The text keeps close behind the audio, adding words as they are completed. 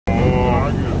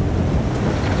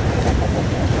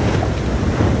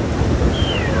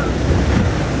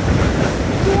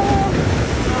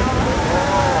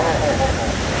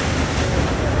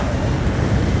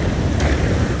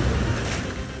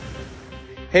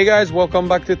Hey guys, welcome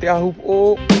back to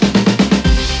Teahupo'o.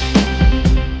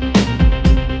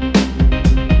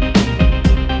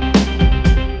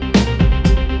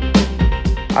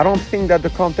 I don't think that the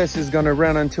contest is gonna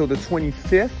run until the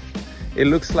 25th. It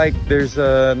looks like there's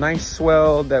a nice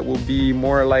swell that will be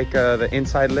more like the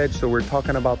inside ledge. So we're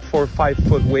talking about 4 or 5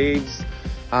 foot waves,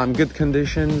 good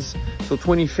conditions. So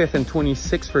 25th and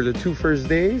 26th for the 2 first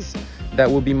days. That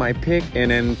will be my pick.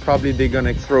 And then probably they're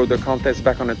gonna throw the contest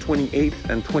back on the 28th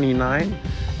and 29th.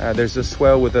 There's a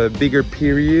swell with a bigger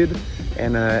period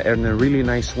and a really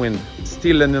nice wind.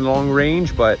 Still in the long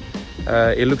range, but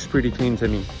it looks pretty clean to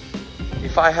me.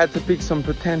 If I had to pick some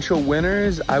potential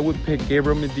winners, I would pick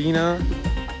Gabriel Medina,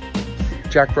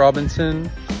 Jack Robinson.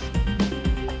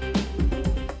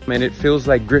 And it feels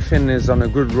like Griffin is on a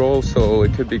good roll, so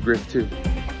it could be Griff too.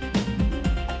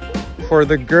 For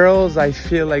the girls, I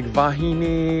feel like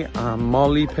Vahine,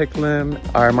 Molly Picklum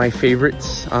are my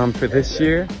favorites for this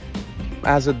year.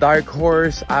 As a dark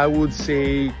horse, I would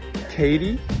say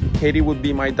Katie. Katie would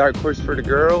be my dark horse for the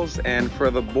girls, and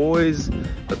for the boys,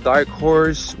 the dark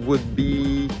horse would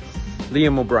be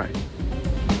Liam O'Brien.